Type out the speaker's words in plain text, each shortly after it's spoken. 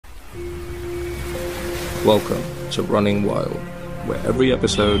Welcome to Running Wild, where every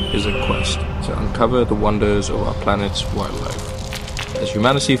episode is a quest to uncover the wonders of our planet's wildlife. As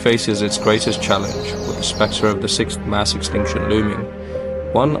humanity faces its greatest challenge, with the spectre of the sixth mass extinction looming,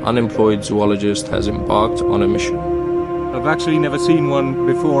 one unemployed zoologist has embarked on a mission. I've actually never seen one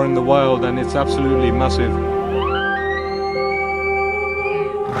before in the wild, and it's absolutely massive.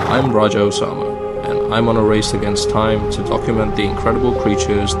 I'm Raja Usama, and I'm on a race against time to document the incredible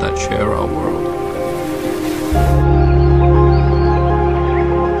creatures that share our world.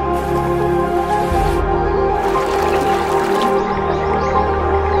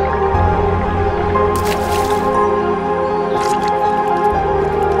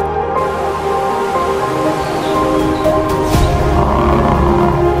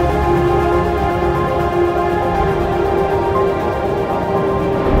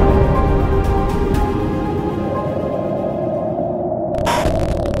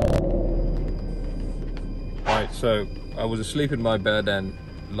 So I was asleep in my bed, and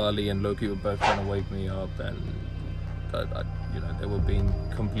Lali and Loki were both trying to wake me up, and they were being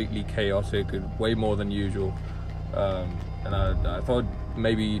completely chaotic, way more than usual. And I thought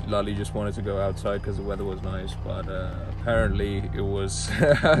maybe Lali just wanted to go outside because the weather was nice, but apparently it was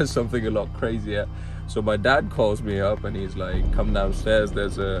something a lot crazier. So my dad calls me up and he's like, "Come downstairs,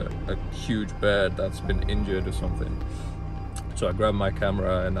 there's a huge bird that's been injured or something." So I grab my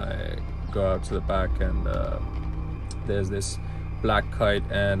camera and I go out to the back, and there's this black kite,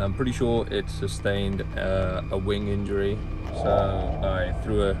 and I'm pretty sure it sustained a wing injury. So I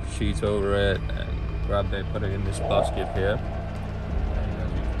threw a sheet over it and grabbed it, put it in this basket here, and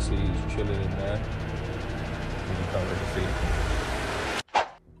as you can see, he's chilling in there. You can't really see.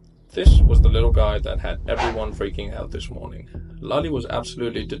 This was the little guy that had everyone freaking out this morning. Lali was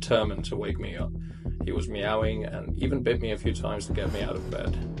absolutely determined to wake me up. He was meowing and even bit me a few times to get me out of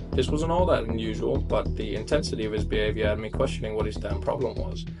bed. This wasn't all that unusual, but the intensity of his behavior had me questioning what his damn problem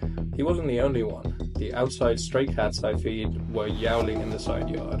was. He wasn't the only one. The outside stray cats I feed were yowling in the side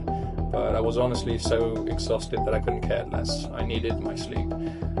yard, but I was honestly so exhausted that I couldn't care less. I needed my sleep.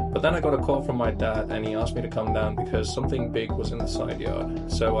 But then I got a call from my dad, and he asked me to come down because something big was in the side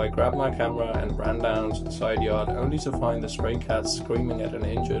yard. So I grabbed my camera and ran down to the side yard, only to find the stray cats screaming at an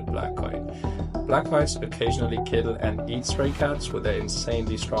injured black kite. Black kites occasionally kill and eat stray cats with their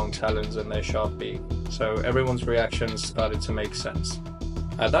insanely strong talons and their sharp beak, so everyone's reactions started to make sense.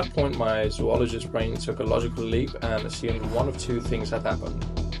 At that point, my zoologist brain took a logical leap and assumed one of two things had happened.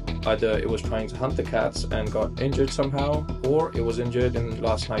 Either it was trying to hunt the cats and got injured somehow, or it was injured in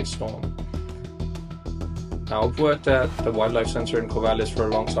last night's storm. Now, I've worked at the Wildlife Center in Khanabadosh for a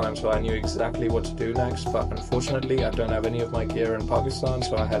long time, so I knew exactly what to do next, but unfortunately I don't have any of my gear in Pakistan,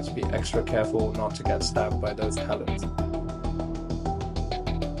 so I had to be extra careful not to get stabbed by those talons.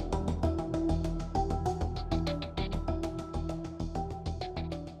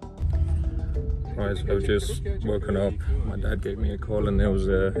 Right, so I've just woken up. My dad gave me a call, and there was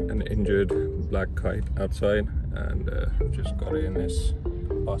an injured black kite outside, and I've just got it in this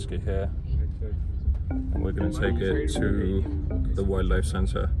basket here. And we're going to take it to the Wildlife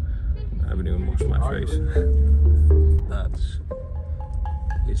Center. I haven't even washed my face. That's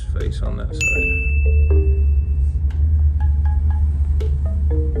his face on that side.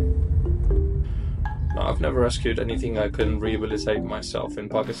 Now, I've never rescued anything I couldn't rehabilitate myself in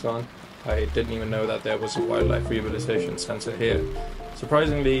Pakistan. I didn't even know that there was a wildlife rehabilitation center here.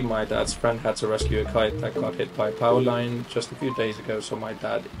 Surprisingly, my dad's friend had to rescue a kite that got hit by a power line just a few days ago, so my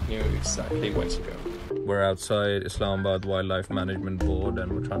dad knew exactly where to go. We're outside Islamabad Wildlife Management Board,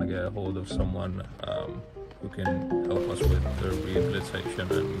 and we're trying to get a hold of someone who can help us with the rehabilitation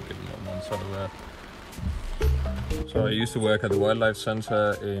and get them on sort of there. So I used to work at the Wildlife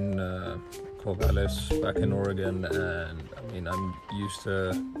Center in Khanabadosh back in Oregon, and I mean, I'm used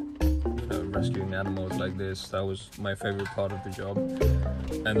to rescuing animals like this. That was my favorite part of the job.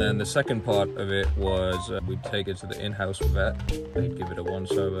 And then the second part of it was we'd take it to the in-house vet. They'd give it a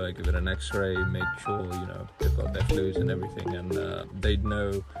once over, give it an x-ray, make sure they've got their fluids and everything, and they'd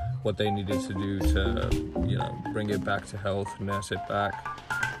know what they needed to do to bring it back to health, nurse it back.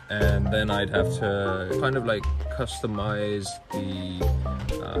 And then I'd have to kind of like customize the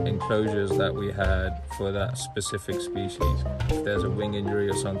enclosures that we had for that specific species. If there's a wing injury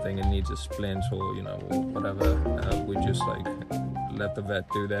or something, it needs a splint or whatever, we just like let the vet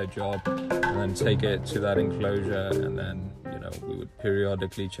do their job and then take it to that enclosure, and then we would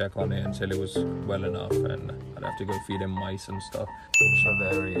periodically check on it until it was well enough, and I'd have to go feed him mice and stuff. So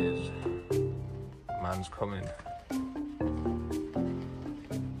there he is. Man's coming.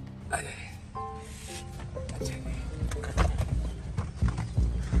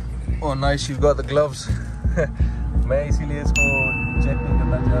 Oh nice, you've got the gloves. मैं इसीलिए इसको check नहीं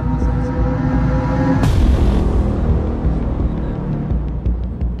करना चाहता सही से।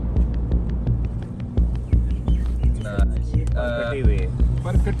 कटे हुए हैं,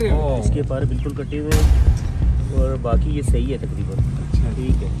 पर कटे हुए। इसके पर बिल्कुल कटे हुए हैं और बाकी ये सही है तकरीबन।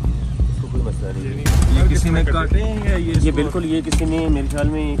 ठीक है, इसको कोई मसला नहीं है। ये किसी ने काटे हैं या ये बिल्कुल ये किसी ने मेरे ख्याल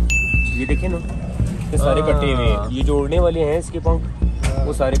में, ये देखे ना, ये सारे कटे हुए हैं। ये जो उड़ने वाले हैं इसके पंख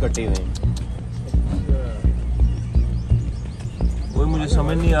वो सारे कटे हुए हैं। वो मुझे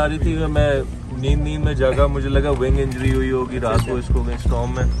समझ नहीं आ रही थी कि मैं नींद में जागा, मुझे लगा विंग इंजरी हुई होगी रात को इसको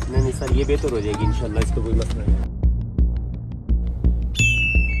स्टॉर्म में। नहीं सर, ये बेहतर हो जाएगी इंशाल्लाह, इसका कोई मसला नहीं।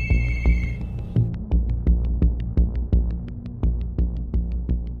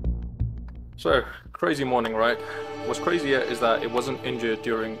 So, crazy morning, right? What's crazier is that it wasn't injured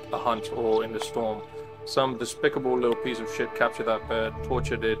during a hunt or in the storm. Some despicable little piece of shit captured that bird,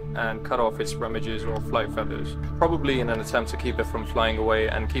 tortured it, and cut off its remiges or flight feathers, probably in an attempt to keep it from flying away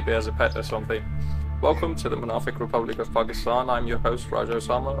and keep it as a pet or something. Welcome to the Monarchic Republic of Pakistan. I'm your host, Raja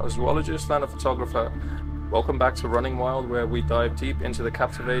Usama, a zoologist and a photographer. Welcome back to Running Wild, where we dive deep into the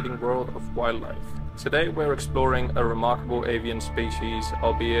captivating world of wildlife. Today we're exploring a remarkable avian species,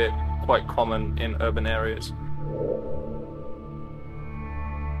 albeit quite common in urban areas.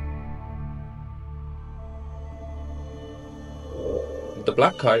 The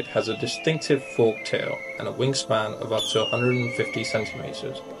black kite has a distinctive forked tail and a wingspan of up to 150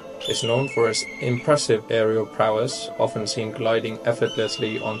 centimeters. It's known for its impressive aerial prowess, often seen gliding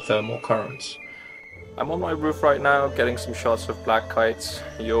effortlessly on thermal currents. I'm on my roof right now getting some shots of black kites.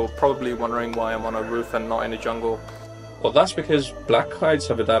 You're probably wondering why I'm on a roof and not in a jungle. Well, that's because black kites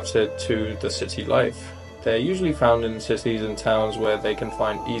have adapted to the city life. They're usually found in cities and towns where they can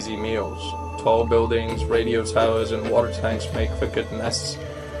find easy meals. Tall buildings, radio towers and water tanks make for good nests.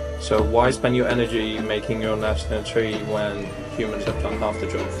 So why spend your energy making your nest in a tree when humans have done half the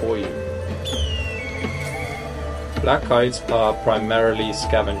job for you? Black kites are primarily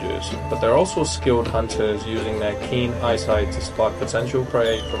scavengers, but they're also skilled hunters using their keen eyesight to spot potential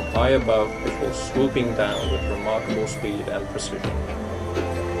prey from high above before swooping down with remarkable speed and precision.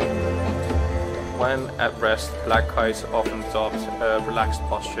 When at rest, black kites often adopt a relaxed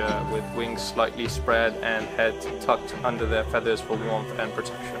posture with wings slightly spread and head tucked under their feathers for warmth and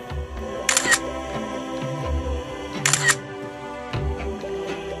protection.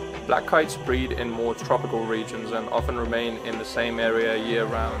 Black kites breed in more tropical regions and often remain in the same area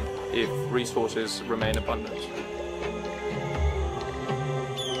year-round if resources remain abundant.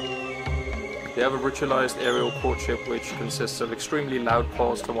 They have a ritualized aerial courtship which consists of extremely loud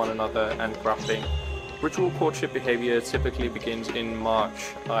calls to one another and grappling. Ritual courtship behavior typically begins in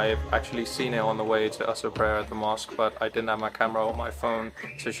March. I've actually seen it on the way to Asr prayer at the mosque, but I didn't have my camera or my phone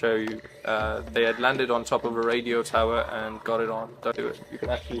to show you. They had landed on top of a radio tower and got it on. Don't do it. You can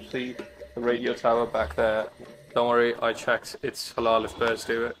actually see the radio tower back there. Don't worry, I checked. It's halal if birds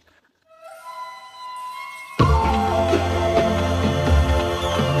do it.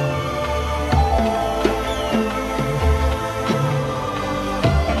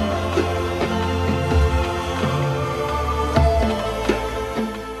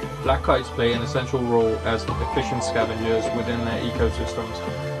 Black kites play an essential role as efficient scavengers within their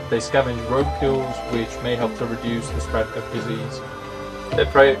ecosystems. They scavenge roadkills, which may help to reduce the spread of disease. They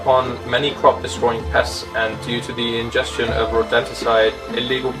prey upon many crop-destroying pests, and due to the ingestion of rodenticide,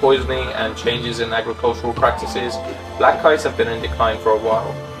 illegal poisoning, and changes in agricultural practices, black kites have been in decline for a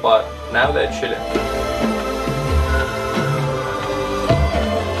while, but now they're chilling.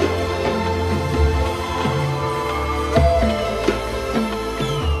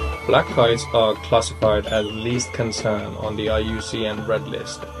 Black kites are classified as least concern on the IUCN Red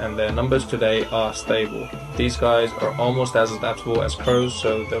List, and their numbers today are stable. These guys are almost as adaptable as crows,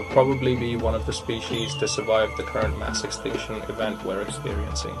 so they'll probably be one of the species to survive the current mass extinction event we're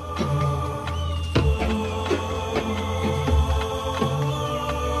experiencing.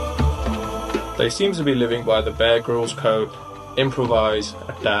 They seem to be living by the Bear Grylls code: improvise,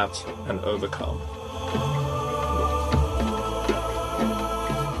 adapt, and overcome.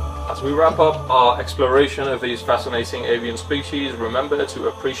 As we wrap up our exploration of these fascinating avian species, remember to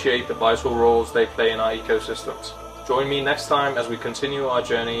appreciate the vital roles they play in our ecosystems. Join me next time as we continue our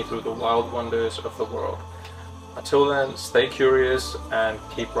journey through the wild wonders of the world. Until then, stay curious and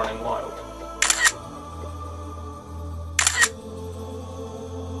keep running wild.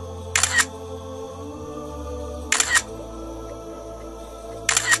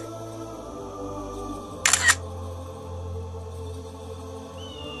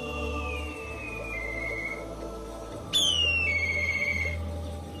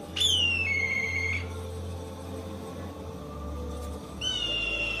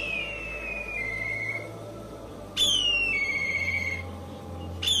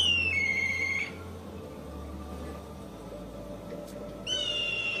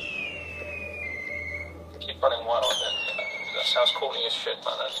 sounds corny as shit,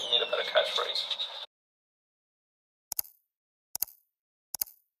 man. I need a better catchphrase.